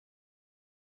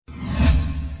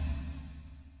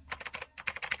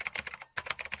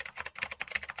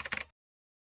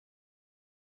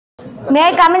May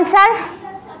I come in, sir?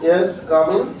 Yes, come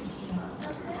in.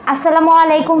 Assalamu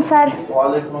alaikum, sir.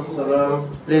 Walaikum assalam.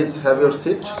 Please have your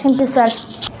seat. Thank you, sir.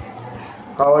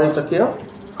 How are you, Takia?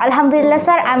 Alhamdulillah,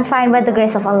 sir. I'm fine by the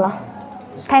grace of Allah.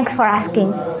 Thanks for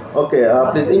asking. Okay,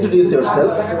 please introduce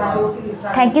yourself.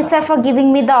 Thank you, sir, for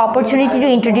giving me the opportunity to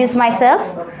introduce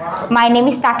myself. My name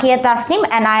is Takia Tasnim,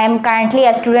 and I am currently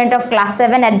a student of class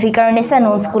 7 at Vikarnisa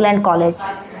Noon School and College.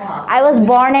 I was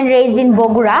born and raised in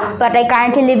Bogura, but I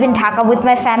currently live in Dhaka with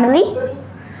my family.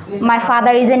 My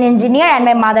father is an engineer and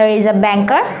my mother is a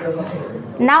banker.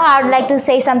 Now I would like to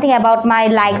say something about my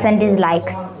likes and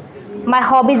dislikes. My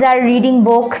hobbies are reading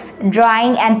books,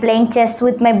 drawing and playing chess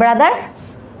with my brother.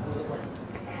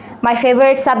 My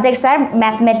favorite subjects are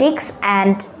mathematics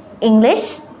and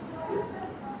English.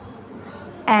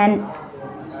 And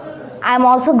I'm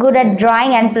also good at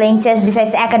drawing and playing chess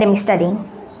besides academic studying.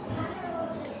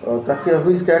 Takia,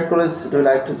 which cadet college do you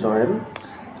like to join?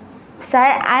 Sir,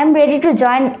 I'm ready to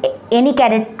join any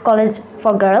cadet college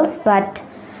for girls, but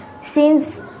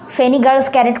since Feni Girls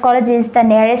Cadet College is the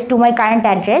nearest to my current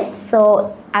address,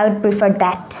 so I would prefer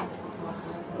that.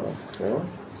 Okay.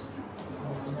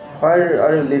 Where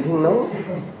are you living now?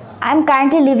 I'm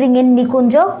currently living in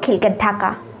Nikunjo, Khilkat,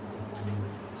 Dhaka.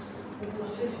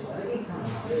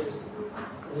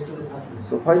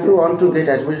 So why do you want to get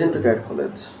admitted into cadet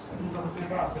college?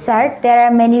 Sir, there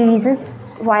are many reasons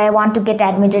why I want to get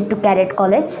admitted to cadet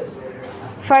college.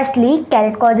 Firstly,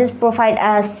 cadet colleges provide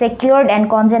a secured and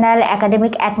congenial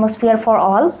academic atmosphere for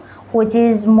all, which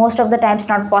is most of the times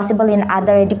not possible in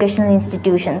other educational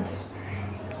institutions.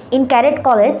 In cadet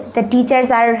college, the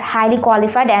teachers are highly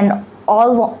qualified and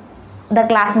all the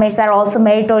classmates are also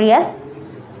meritorious.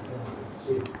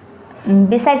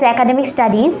 Besides academic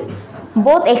studies,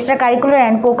 both extracurricular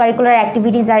and co-curricular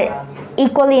activities are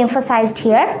equally emphasized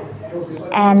here,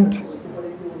 and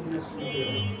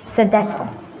so that's all.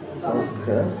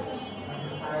 Okay.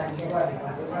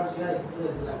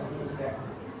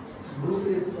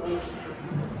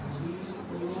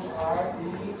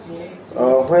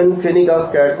 When Feni Girls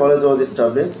Cadet College was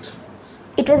established?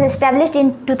 It was established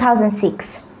in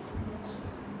 2006.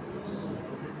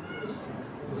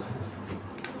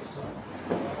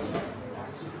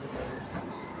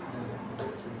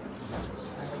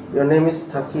 Your name is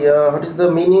Takia. What is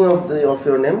the meaning of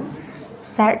your name?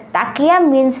 Sir, Takia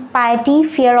means piety,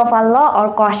 fear of Allah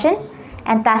or caution,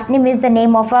 and Tasnim is the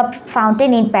name of a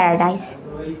fountain in paradise.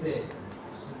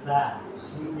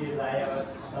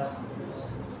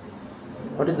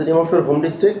 What is the name of your home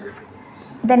district?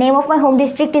 The name of my home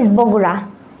district is Bogura.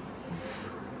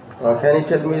 Can you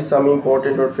tell me some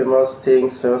important or famous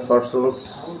things, famous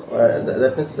persons,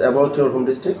 that means about your home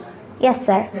district? Yes,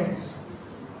 sir.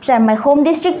 Sir, my home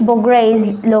district Bogura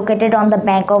is located on the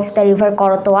bank of the river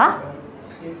Korotoa.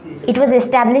 It was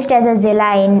established as a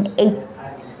Zilla in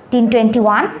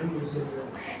 1821.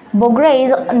 Bogura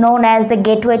is known as the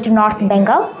gateway to North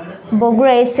Bengal.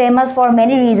 Bogura is famous for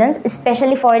many reasons,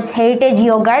 especially for its heritage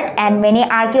yogurt and many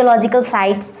archaeological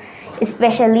sites,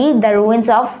 especially the ruins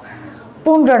of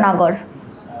Pundranagar.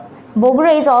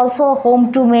 Bogura is also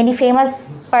home to many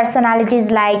famous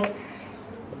personalities like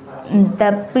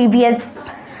the previous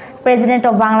President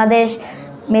of Bangladesh,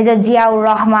 Major Ziaur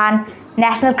Rahman,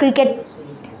 national cricket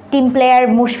team player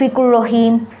Mushfiqur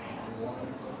Rahim,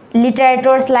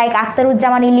 literators like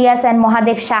Akhtaruzzaman Ilyas and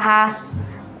Mahadev Shaha,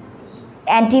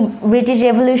 anti-British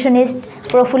revolutionist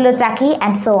Profullo Chaki,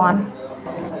 and so on.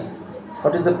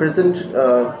 What is the present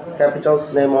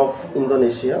capital's name of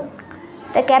Indonesia?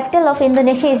 The capital of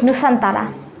Indonesia is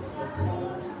Nusantara.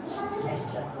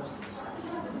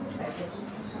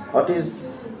 What is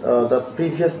the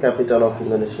previous capital of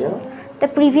Indonesia? The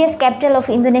previous capital of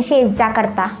Indonesia is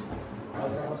Jakarta.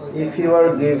 If you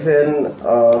are given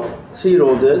 3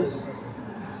 roses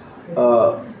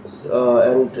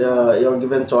and you are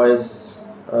given choice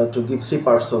to give 3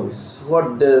 persons,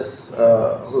 what does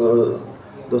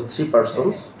those 3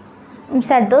 persons?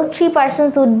 Sir, those 3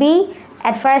 persons would be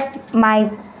at first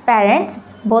my parents,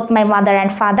 both my mother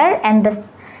and father, and the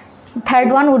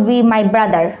third one would be my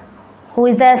brother, who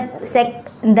is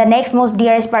the next most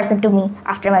dearest person to me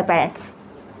after my parents.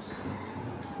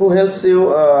 Who helps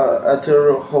you at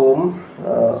your home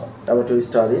about your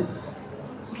studies?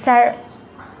 Sir,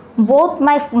 both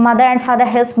my mother and father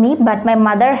helps me, but my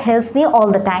mother helps me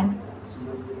all the time.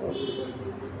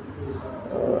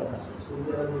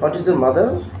 What is your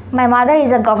mother? My mother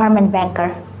is a government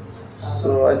banker.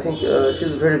 So I think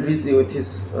she's very busy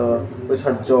with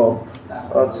her job.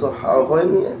 So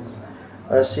when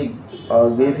she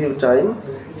gave you time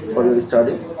for your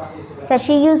studies? So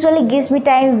she usually gives me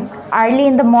time early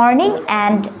in the morning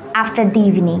and after the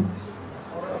evening.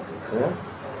 Okay.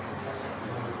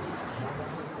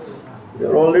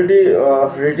 You're already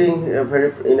reading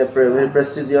very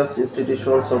prestigious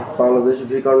institutions of Bangladesh,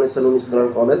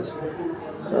 Vikarnissan College.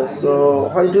 So,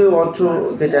 why do you want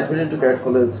to get admitted to CAT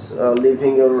College,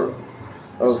 leaving your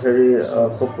very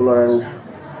popular and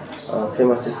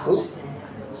famous school?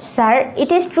 Sir,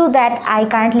 it is true that I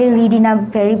currently read in a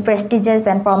very prestigious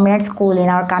and prominent school in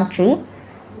our country.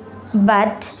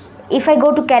 But if I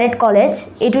go to cadet college,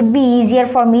 it would be easier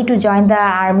for me to join the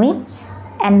army,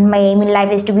 and my aim in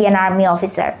life is to be an army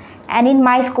officer. And in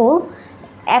my school,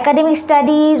 academic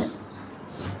studies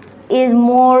is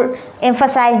more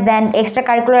emphasized than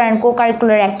extracurricular and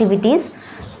co-curricular activities.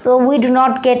 So we do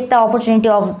not get the opportunity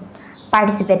of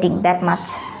participating that much.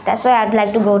 That's why I'd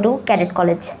like to go to cadet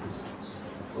college.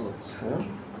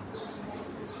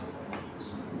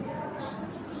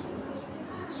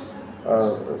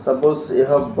 Okay. Suppose you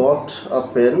have bought a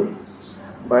pen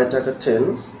by Taka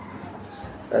 10,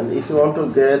 and if you want to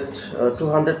get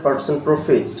 200%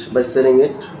 profit by selling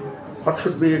it, what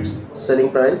should be its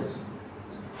selling price?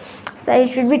 Sir, it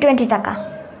should be 20 taka.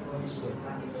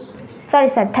 Sorry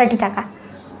sir, 30 taka.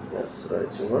 Yes,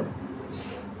 right, you are.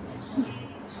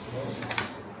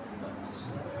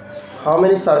 How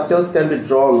many circles can be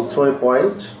drawn through a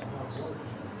point?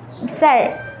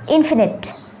 Sir,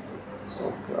 infinite.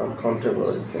 Okay, uncountable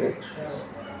or infinite.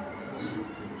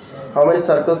 How many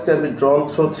circles can be drawn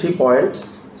through 3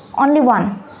 points? Only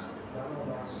one.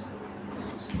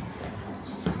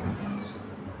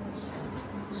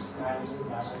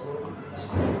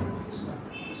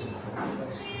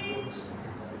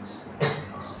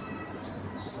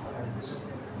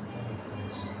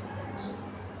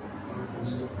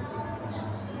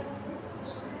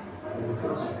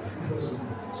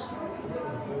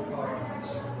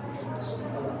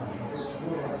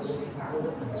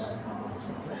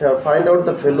 Here, find out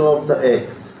the value of the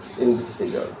x in this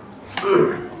figure.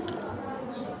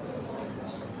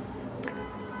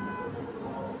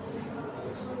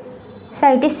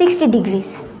 Sir, it is 60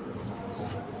 degrees.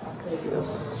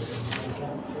 Yes.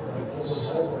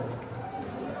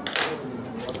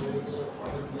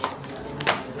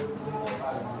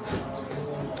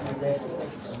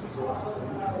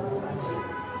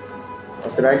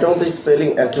 Okay, write down the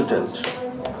spelling adjutant.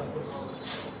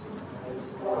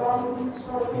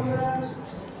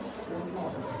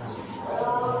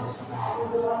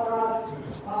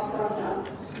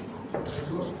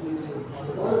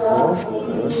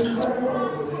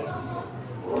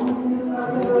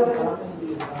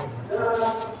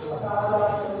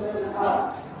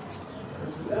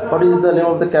 What is the name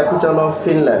of the capital of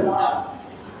Finland?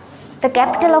 The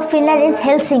capital of Finland is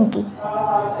Helsinki.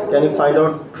 Can you find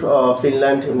out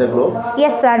Finland in the globe?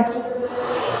 Yes, sir.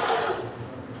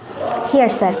 Here,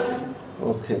 sir.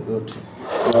 Okay, good.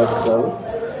 Smart down.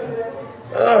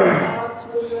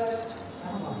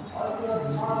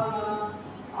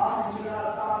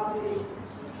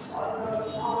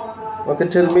 Okay,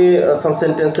 tell me some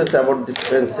sentences about this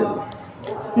pencil.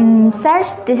 Sir,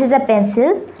 this is a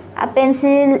pencil. A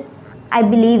pencil, I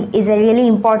believe, is a really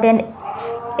important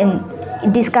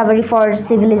discovery for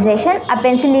civilization. A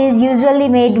pencil is usually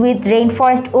made with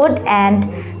rainforest wood and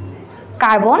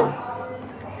carbon.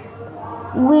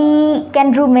 We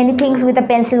can do many things with a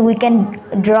pencil. We can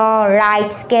draw,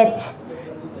 write, sketch,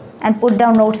 and put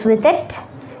down notes with it.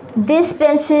 This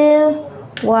pencil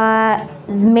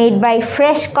was made by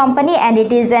Fresh Company, and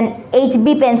it is an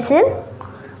HB pencil.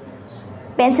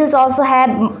 Pencils also have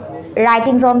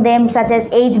writings on them such as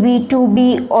HB,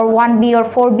 2B or 1B or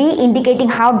 4B, indicating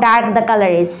how dark the color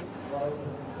is.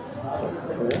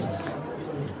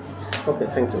 Okay,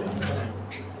 thank you.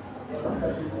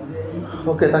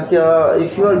 Okay, Takia,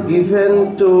 if you are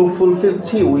given to fulfill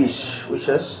 3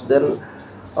 wishes, then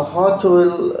what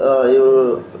will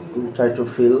you try to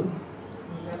fill?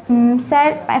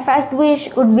 Sir, my first wish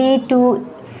would be to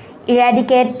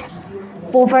eradicate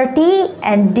poverty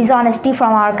and dishonesty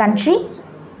from our country.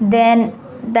 Then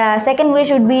the second wish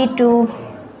would be to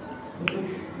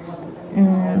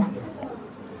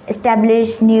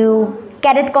establish new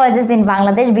cadet colleges in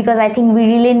Bangladesh, because I think we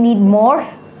really need more.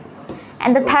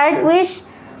 And the third wish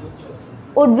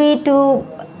would be to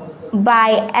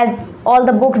buy as all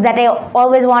the books that I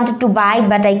always wanted to buy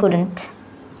but I couldn't.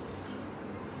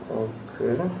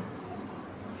 Okay.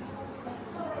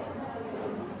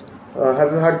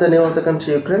 Have you heard the name of the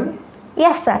country Ukraine?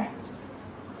 Yes, sir.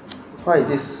 Why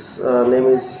this name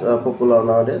is popular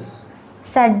nowadays?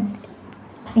 Sir,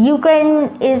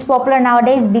 Ukraine is popular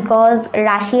nowadays because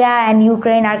Russia and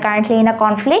Ukraine are currently in a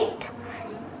conflict,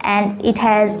 and it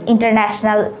has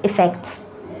international effects.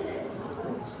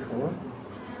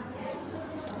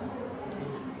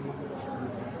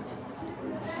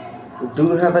 Do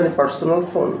you have any personal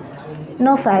phone?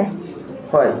 No, sir.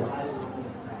 Why?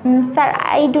 Sir,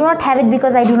 I do not have it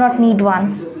because I do not need one.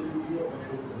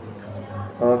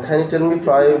 Can you tell me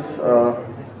 5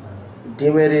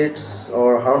 demerits or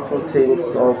harmful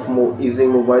things of using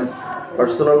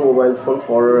personal mobile phone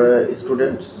for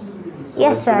students?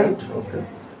 Yes, sir. Okay.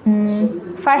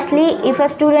 Firstly, if a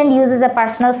student uses a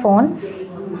personal phone,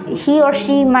 he or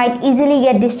she might easily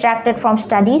get distracted from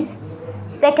studies.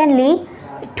 Secondly,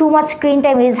 too much screen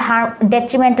time is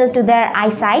detrimental to their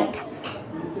eyesight,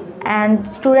 and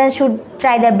students should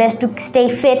try their best to stay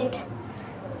fit.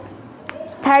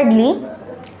 Thirdly,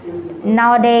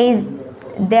 nowadays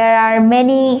there are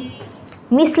many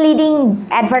misleading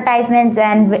advertisements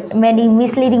and many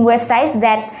misleading websites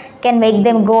that can make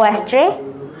them go astray.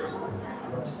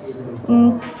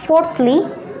 Fourthly,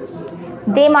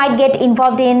 they might get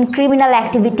involved in criminal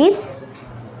activities.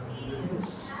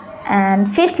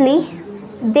 And fifthly,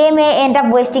 they may end up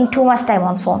wasting too much time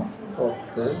on phone.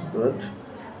 Okay, good.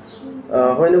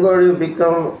 Whenever you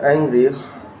become angry,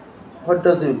 what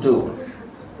does you do?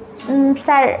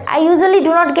 Sir, I usually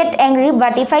do not get angry,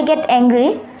 but if I get angry,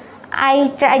 I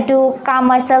try to calm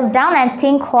myself down and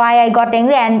think why I got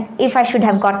angry and if I should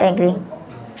have got angry.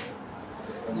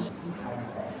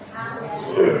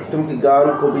 তুমি কি গান,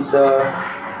 কবিতা,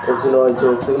 অভিনয়,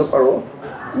 jokes এগুলো পারো?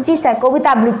 জি sir, কবিতা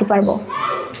আবৃত্তি পারবো।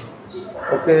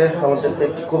 ওকে, আমাদেরকে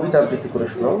একটি কবিতা আবৃত্তি করে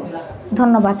শোনাও।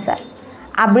 ধন্যবাদ স্যার।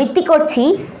 আবৃত্তি করছি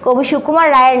কবি সুকুমার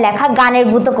রায়ের লেখা গানের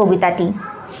ভূত কবিতাটি।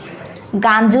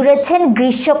 গান জুড়েছেন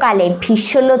গ্রীষ্মকালে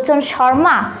ভীষ্মলোচন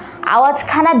শর্মা,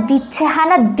 আওয়াজখানা দিচ্ছে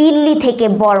হানা দিল্লি থেকে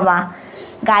বর্মা।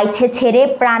 গাইছে ছেড়ে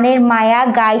প্রাণের মায়া,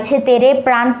 গাইছে তেরে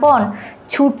প্রাণপণ,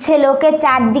 ছুটছে লোকে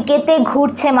চারদিকেতে,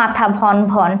 ঘুরছে মাথা ভন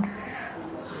ভন।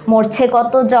 মরছে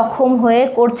কত জখম হয়ে,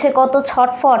 করছে কত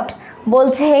ছটফট,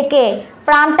 বলছে হেকে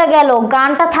প্রাণটা গেল,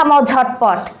 গানটা থামাও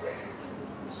ঝটপট।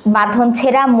 বাঁধন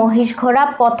ছেঁড়া মহিষ ঘোড়া,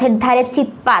 পথের ধারে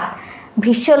চিৎপাত,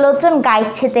 ভীষ্মলোচন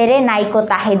গাইছে তেরে নাইকো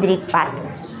তাহে দৃকপাত।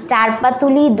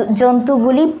 চারপাতুলি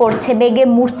জন্তুগুলি পড়ছে বেগে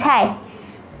মূর্ছায়,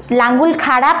 লাঙ্গুল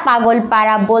খাড়া পাগল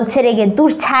পাড়া, বলছে রেগে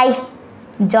দূর ছাই।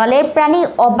 জলের প্রাণী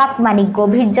অবাক মানি,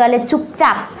 গভীর জলে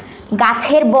চুপচাপ,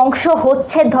 গাছের বংশ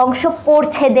হচ্ছে ধ্বংস,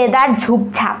 পড়ছে দেদার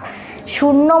ঝুপঝাপ।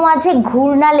 শূন্য মাঝে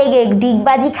ঘূর্ণা লেগে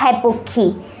ডিগবাজি খায় পক্ষী,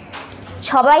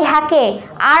 সবাই হাঁকে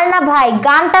আর না ভাই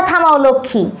গানটা থামাও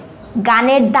লক্ষ্মী।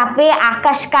 গানের দাপে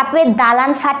আকাশ কাঁপে,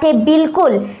 দালান ফাটে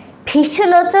বিলকুল,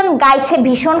 ভীষ্মলোচন গাইছে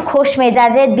ভীষণ খোশ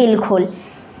মেজাজে দিলখুল।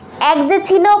 এক যে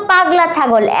ছিল পাগলা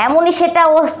ছাগল, এমনই সেটা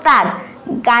ওস্তাদ,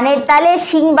 গানের তালে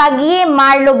শিং বাগিয়ে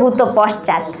মারলো গুতো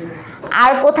পশ্চাৎ।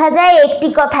 আর কোথা যায় একটি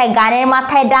কথায়, গানের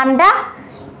মাথায় ডান্ডা,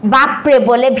 বাপরে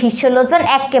বলে ভীষ্মলোচন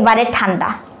একেবারে ঠান্ডা।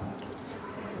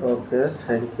 ওকে,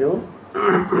 thank you.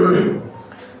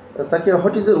 Takia,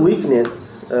 what is your weakness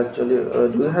actually?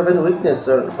 Do you have any weakness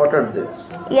or what are they?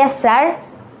 Yes, sir.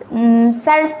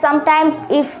 Sir, sometimes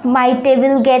if my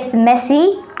table gets messy,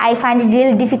 I find it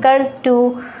really difficult to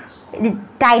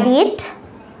tidy it.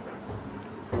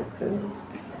 Okay.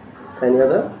 Any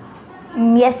other?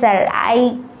 Yes, sir. I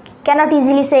cannot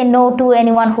easily say no to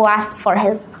anyone who asks for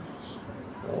help.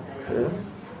 Okay.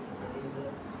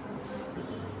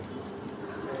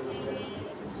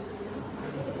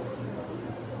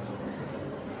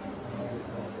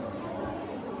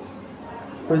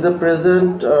 Who is the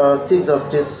present Chief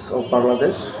Justice of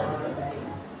Bangladesh?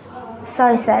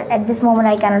 Sorry, sir. At this moment,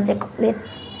 I cannot recall it.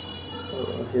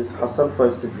 He is Hasan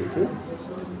Siddiqui.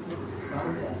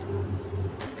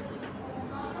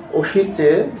 অসির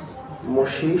চেয়ে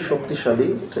মসি শক্তিশালী,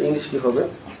 এটা English কি হবে?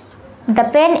 The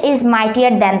pen is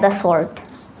mightier than the sword.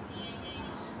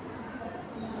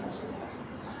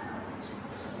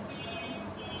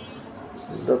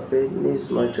 The pen is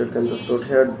mightier than the sword.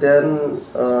 Here, then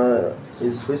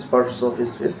is which parts of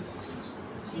his face?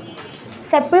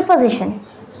 Sir, preposition.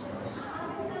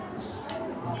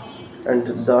 And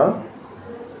the?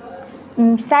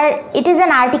 Sir, it is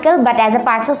an article, but as a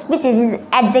part of speech, it is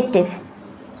adjective.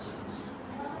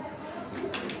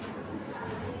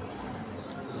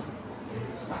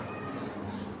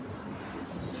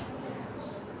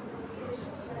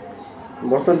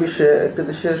 বর্তমান বিশ্বে একটি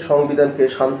দেশের সংবিধানকে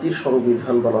শান্তির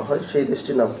সংবিধান বলা হয়, সেই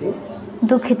দেশটির নাম কি?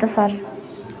 দুঃখিত স্যার।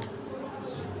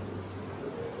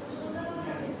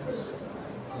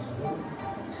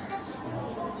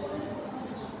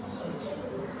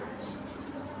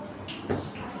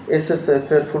 এসএসএফ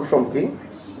এর ফুল ফর্ম কি?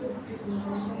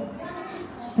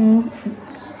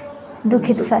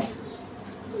 দুঃখিত স্যার।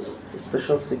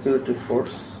 Special security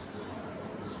force.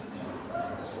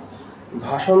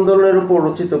 ভাষা আন্দোলনের উপর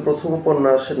রচিত প্রথম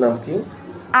উপন্যাসের নাম কি?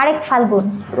 আরেক ফাল্গুন।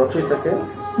 রচয়িতাকে?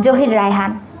 জহির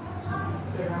রায়হান।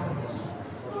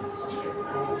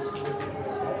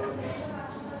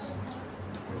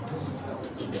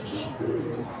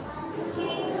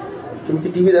 তুমি কি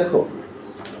টিভি দেখো?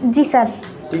 জি স্যার।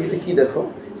 টিভিতে কি দেখো?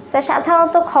 স্যার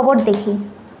সাধারণত খবর দেখি।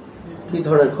 কি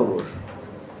ধরনের খবর?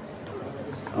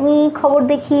 আমি খবর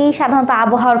দেখি সাধারণত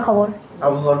আবহাওয়ার খবর।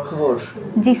 আবহাওয়ার খবর?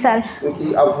 জি স্যার। তুমি কি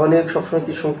আবহাওয়া নিয়ে সবসময়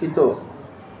কি শঙ্কিত?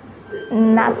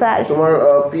 না স্যার। তোমার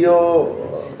প্রিয়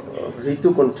ঋতু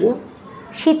কোনটি?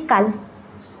 শীতকাল।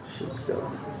 শীতকাল।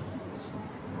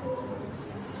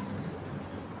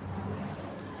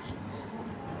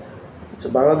 আচ্ছা,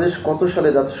 বাংলাদেশ কত সালে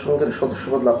জাতিসংঘের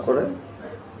সদস্যপদ লাভ করে?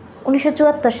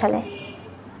 1974 সালে।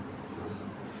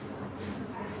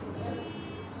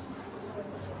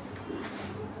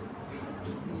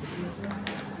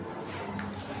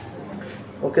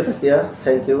 Okay, Takia,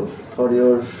 thank you for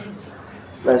your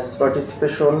nice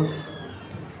participation.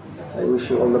 I wish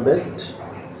you all the best.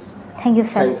 Thank you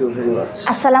sir. Thank you very much.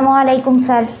 আসসালামু আলাইকুম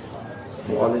স্যার।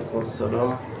 Wa alaikum assalam.